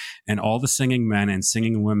Josiah, and all the singing men and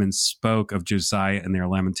singing women spoke of Josiah in their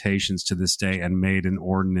lamentations to this day, and made an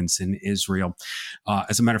ordinance in Israel.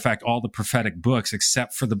 As a matter of fact, all the prophetic books,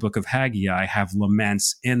 except for the book of Haggai, have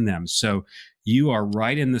laments in them. So you are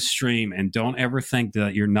right in the stream, and don't ever think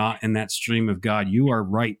that you're not in that stream of God. You are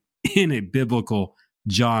right in a biblical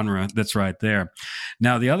genre that's right there.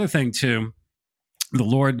 Now, the other thing too, the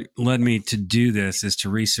Lord led me to do this, is to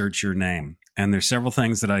research your name. And there's several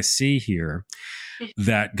things that I see here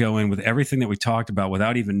that go in with everything that we talked about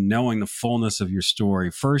without even knowing the fullness of your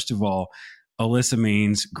story. First of all, Alyssa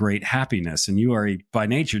means great happiness, and you are by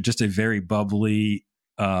nature just a very bubbly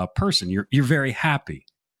person. You're very happy.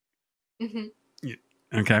 Mm-hmm.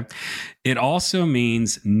 Okay. It also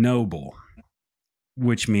means noble,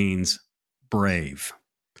 which means brave.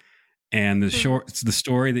 And the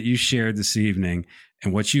story that you shared this evening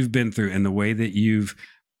and what you've been through and the way that you've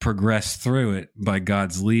progressed through it by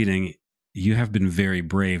God's leading, you have been very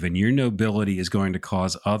brave, and your nobility is going to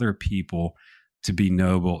cause other people to be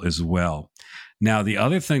noble as well. Now, the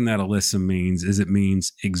other thing that Alyssa means is it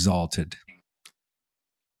means exalted.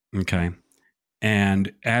 Okay.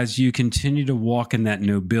 And as you continue to walk in that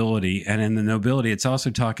nobility, and in the nobility, it's also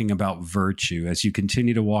talking about virtue. As you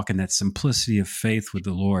continue to walk in that simplicity of faith with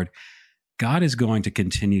the Lord, God is going to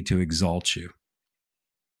continue to exalt you.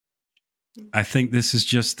 I think this is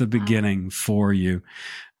just the beginning for you.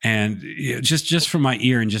 And just from my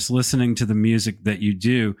ear and just listening to the music that you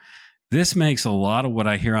do, this makes a lot of what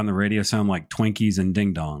I hear on the radio sound like Twinkies and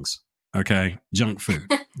ding dongs. Okay. Junk food.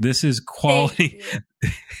 This is quality.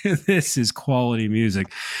 This is quality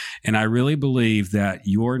music. And I really believe that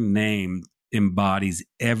your name embodies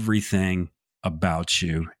everything about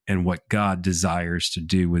you and what God desires to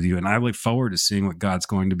do with you. And I look forward to seeing what God's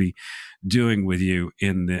going to be doing with you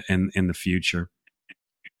in the future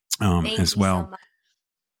as well. So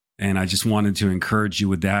and I just wanted to encourage you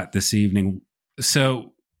with that this evening.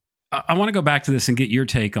 So I want to go back to this and get your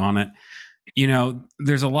take on it. You know,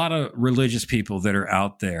 there's a lot of religious people that are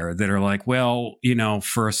out there that are like, well, you know,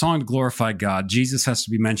 for a song to glorify God, Jesus has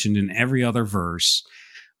to be mentioned in every other verse,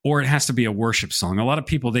 or it has to be a worship song. A lot of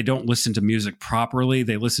people, they don't listen to music properly.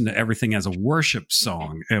 They listen to everything as a worship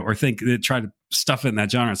song, or think they try to stuff it in that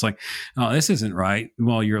genre. It's like, oh, this isn't right.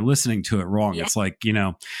 Well, you're listening to it wrong. Yeah. It's like, you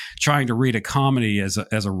know, trying to read a comedy as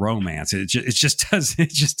a romance. It just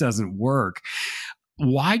doesn't work.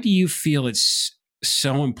 Why do you feel it's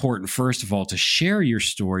so important, first of all, to share your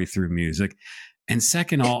story through music? And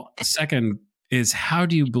second is, how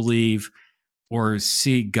do you believe or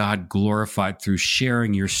see God glorified through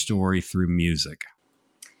sharing your story through music?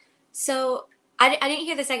 So I didn't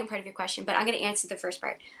hear the second part of your question, but I'm going to answer the first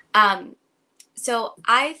part. So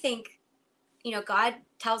I think, you know, God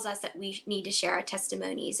tells us that we need to share our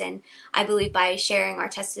testimonies. And I believe by sharing our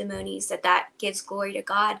testimonies that gives glory to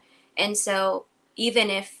God. And so even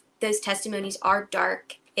if those testimonies are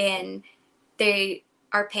dark and they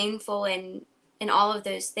are painful and all of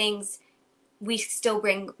those things, we still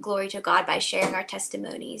bring glory to God by sharing our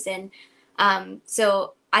testimonies. And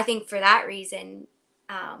so I think for that reason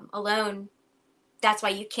alone, that's why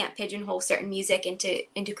you can't pigeonhole certain music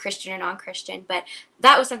into Christian or non-Christian. But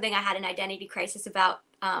that was something I had an identity crisis about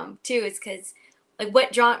too, is because like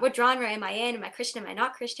what genre am I in? Am I Christian? Am I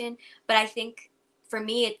not Christian? But I think for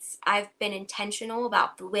me, I've been intentional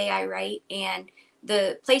about the way I write and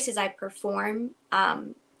the places I perform,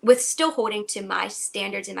 with still holding to my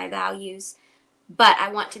standards and my values. But I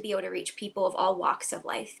want to be able to reach people of all walks of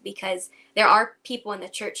life, because there are people in the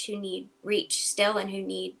church who need reach still and who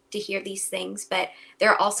need to hear these things. But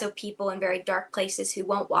there are also people in very dark places who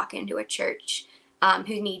won't walk into a church,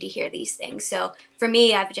 who need to hear these things. So for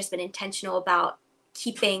me, I've just been intentional about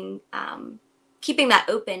keeping that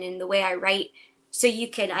open in the way I write. So you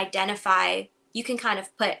can identify, you can kind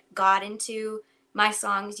of put God into my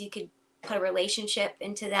songs. You could put a relationship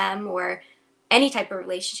into them, or any type of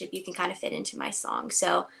relationship you can kind of fit into my song.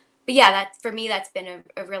 So, but yeah, for me, that's been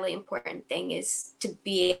a really important thing, is to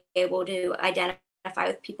be able to identify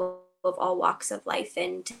with people of all walks of life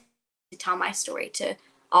and to tell my story to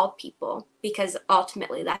all people, because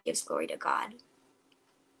ultimately that gives glory to God.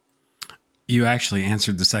 You actually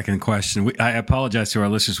answered the second question. I apologize to our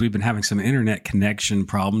listeners. We've been having some internet connection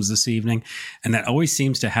problems this evening, and that always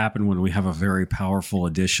seems to happen when we have a very powerful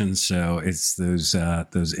edition. So it's those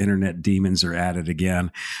internet demons are at it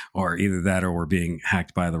again, or either that or we're being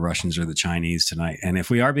hacked by the Russians or the Chinese tonight. And if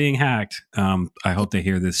we are being hacked, I hope they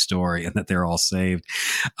hear this story and that they're all saved.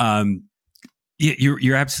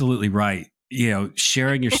 You're absolutely right. You know,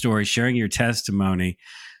 sharing your story, sharing your testimony,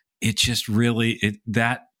 it just really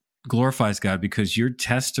that glorifies God, because your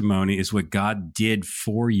testimony is what God did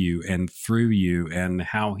for you and through you, and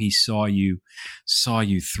how he saw you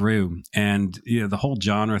through. And, you know, the whole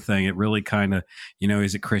genre thing, it really kind of, you know,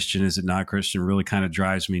 is it Christian? Is it not Christian? Really kind of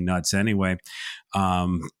drives me nuts anyway.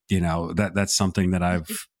 You know, that's something that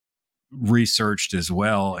I've researched as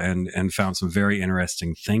well and found some very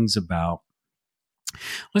interesting things about.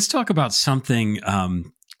 Let's talk about something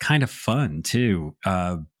kind of fun too.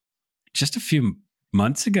 Just a few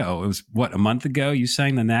months ago. It was what, a month ago? You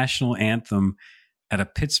sang the national anthem at a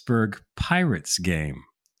Pittsburgh Pirates game.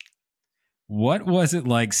 What was it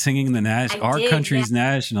like singing our country's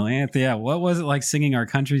national anthem? Yeah, what was it like singing our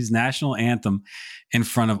country's national anthem in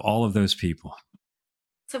front of all of those people?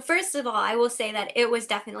 So first of all, I will say that it was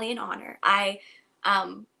definitely an honor. I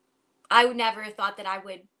would never have thought that I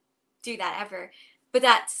would do that ever, but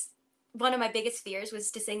that's one of my biggest fears,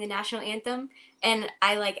 was to sing the national anthem. And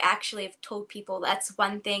I actually have told people that's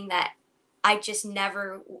one thing that I just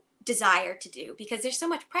never desire to do, because there's so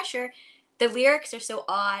much pressure. The lyrics are so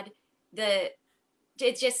odd.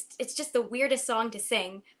 It's just the weirdest song to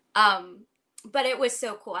sing. But it was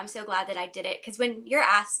so cool. I'm so glad that I did it, because when you're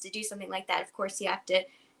asked to do something like that, of course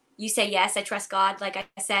you say yes. I trust God, like I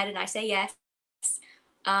said, and I say yes.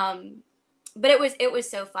 But it was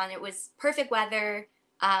so fun. It was perfect weather.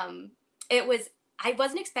 I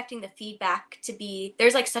wasn't expecting the feedback to be,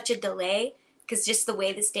 there's such a delay, because just the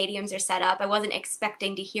way the stadiums are set up, I wasn't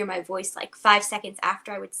expecting to hear my voice 5 seconds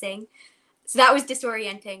after I would sing. So that was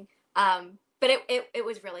disorienting. But it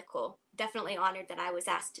was really cool. Definitely honored that I was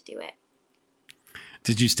asked to do it.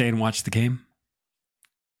 Did you stay and watch the game?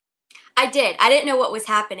 I did. I didn't know what was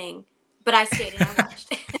happening, but I stayed and I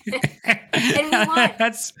watched. And we won.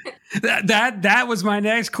 That was my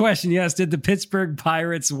next question. Yes, did the Pittsburgh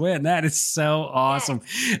Pirates win? That is so awesome.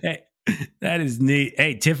 Yes. Hey, that is neat.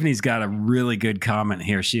 Hey, Tiffany's got a really good comment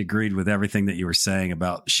here. She agreed with everything that you were saying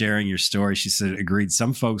about sharing your story. She said, agreed,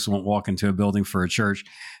 some folks won't walk into a building for a church,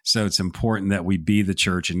 so it's important that we be the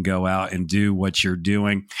church and go out and do what you're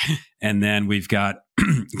doing. And then we've got,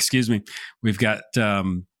 we've got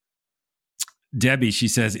Debbie. She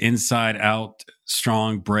says, inside out,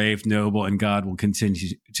 strong, brave, noble, and God will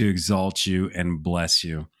continue to exalt you and bless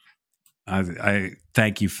you. I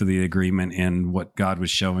thank you for the agreement in what God was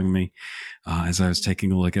showing me as I was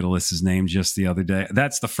taking a look at Alyssa's name just the other day.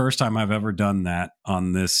 That's the first time I've ever done that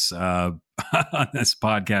on this on this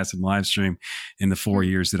podcast and live stream in the 4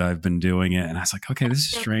 years that I've been doing it. And I was like, okay, this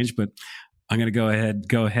is strange, but I'm going to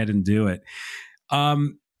go ahead and do it. Wow.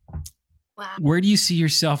 Where do you see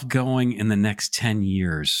yourself going in the next 10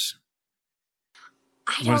 years?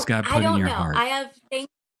 What has God put in your heart? I have things.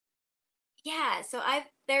 Yeah, so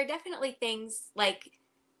there are definitely things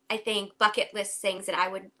I think bucket list things that I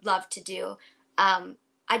would love to do.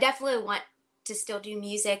 I definitely want to still do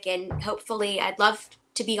music, and hopefully I'd love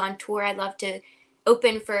to be on tour. I'd love to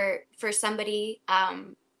open for somebody.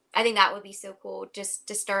 I think that would be so cool, just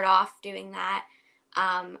to start off doing that.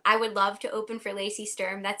 I would love to open for Lacey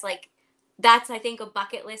Sturm. That's I think a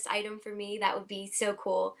bucket list item for me. That would be so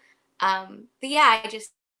cool. But yeah,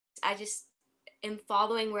 I just am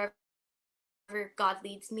following wherever God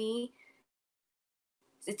leads me.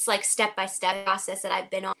 It's step by step process that I've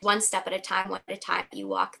been on, one step at a time, one at a time you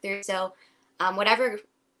walk through. So whatever,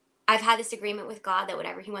 I've had this agreement with God that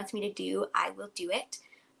whatever he wants me to do, I will do it.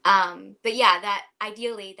 But yeah, that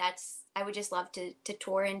ideally I would just love to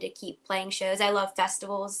tour and to keep playing shows. I love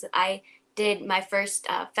festivals. I did my first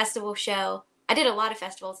festival show. I did a lot of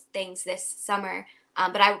festival things this summer,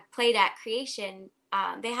 but I played at Creation.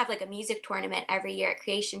 They have a music tournament every year at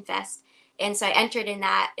Creation Fest. And so I entered in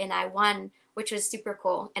that and I won, which was super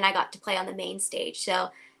cool. And I got to play on the main stage. So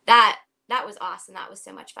that was awesome. That was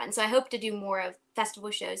so much fun. So I hope to do more of festival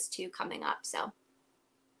shows too coming up. So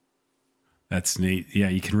that's neat. Yeah,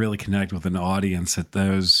 you can really connect with an audience at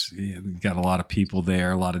those. You got a lot of people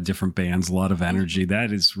there, a lot of different bands, a lot of energy.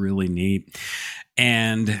 That is really neat.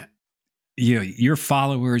 And your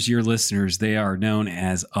followers, your listeners, they are known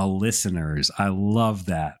as listeners. I love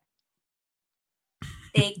that.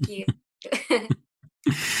 Thank you.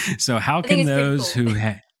 So how can those cool.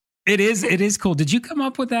 It is cool. Did you come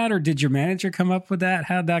up with that, or did your manager come up with that?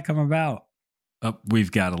 How'd that come about? Oh,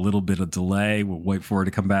 we've got a little bit of delay. We'll wait for her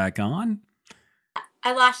to come back on.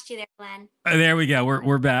 I lost you there, Glenn. There we go.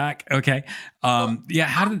 We're back. Okay. Yeah.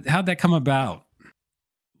 How'd that come about?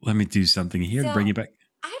 Let me do something here to bring you back.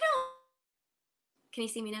 Can you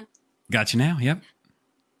see me now? Got you now. Yep.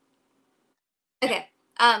 Okay.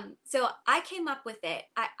 So I came up with it.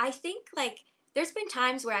 I think there's been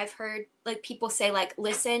times where I've heard people say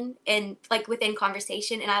listen and within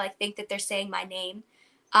conversation, and I think that they're saying my name.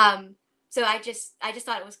 So I just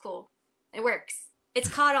thought it was cool. It works. It's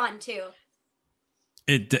caught on too.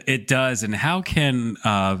 It does. And how can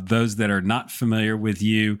those that are not familiar with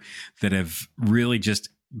you, that have really just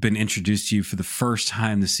been introduced to you for the first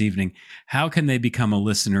time this evening, how can they become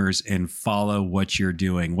listeners and follow what you're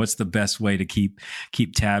doing? What's the best way to keep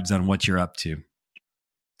tabs on what you're up to?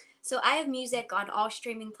 So I have music on all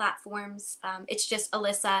streaming platforms. It's just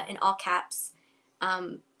Alyssa in all caps.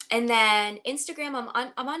 And then Instagram,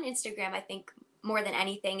 I'm on Instagram, I think more than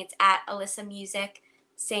anything, it's at Alyssa Music.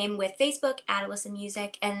 Same with Facebook, at Alyssa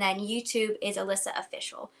Music. And then YouTube is Alyssa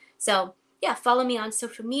Official. So yeah, follow me on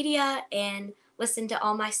social media and listen to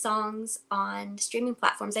all my songs on streaming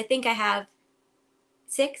platforms. I think I have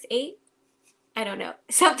 6, 8, I don't know,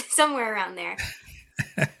 somewhere around there.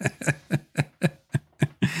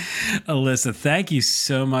 Alyssa, thank you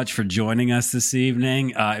so much for joining us this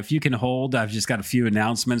evening. If you can hold, I've just got a few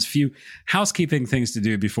announcements, few housekeeping things to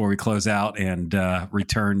do before we close out and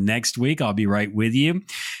return next week. I'll be right with you.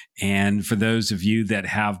 And for those of you that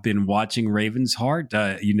have been watching Raven's Heart,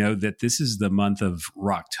 you know that this is the month of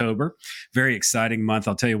Rocktober. Very exciting month.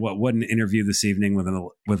 I'll tell you what an interview this evening with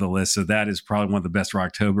Alyssa. That is probably one of the best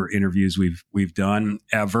Rocktober interviews we've done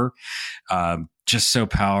ever. Just so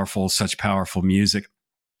powerful, such powerful music.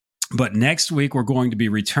 But next week, we're going to be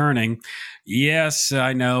returning. Yes,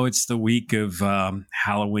 I know it's the week of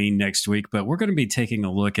Halloween next week, but we're going to be taking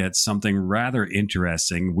a look at something rather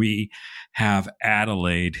interesting. We have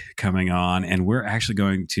Adelaide coming on, and we're actually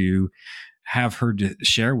going to have her to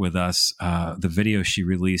share with us the video she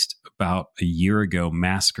released about a year ago,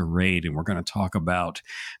 Masquerade. And we're going to talk about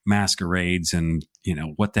masquerades and, you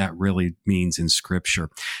know, what that really means in scripture.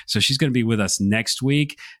 So she's going to be with us next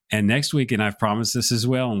week. And next week, and I've promised this as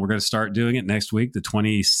well, and we're going to start doing it next week, the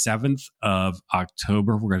 27th of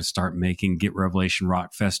October, we're going to start making Get Revelation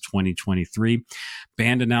Rock Fest 2023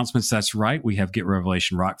 band announcements. That's right. We have Get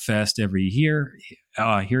Revelation Rock Fest every year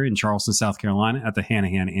here in Charleston, South Carolina at the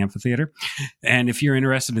Hanahan Amphitheater. And if you're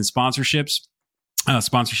interested in sponsorship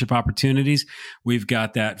opportunities, we've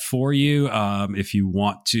got that for you. If you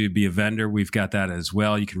want to be a vendor, we've got that as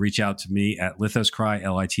well. You can reach out to me at lithoscry,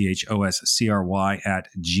 LITHOSCRY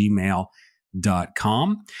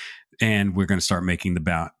 @gmail.com. And we're going to start making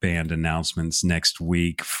the band announcements next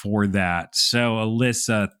week for that. So,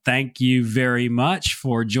 Alyssa, thank you very much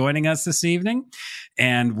for joining us this evening.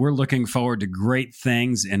 And we're looking forward to great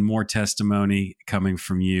things and more testimony coming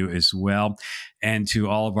from you as well. And to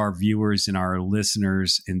all of our viewers and our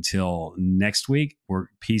listeners, until next week,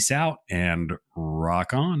 peace out and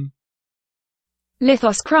rock on.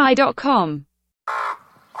 lithoscry.com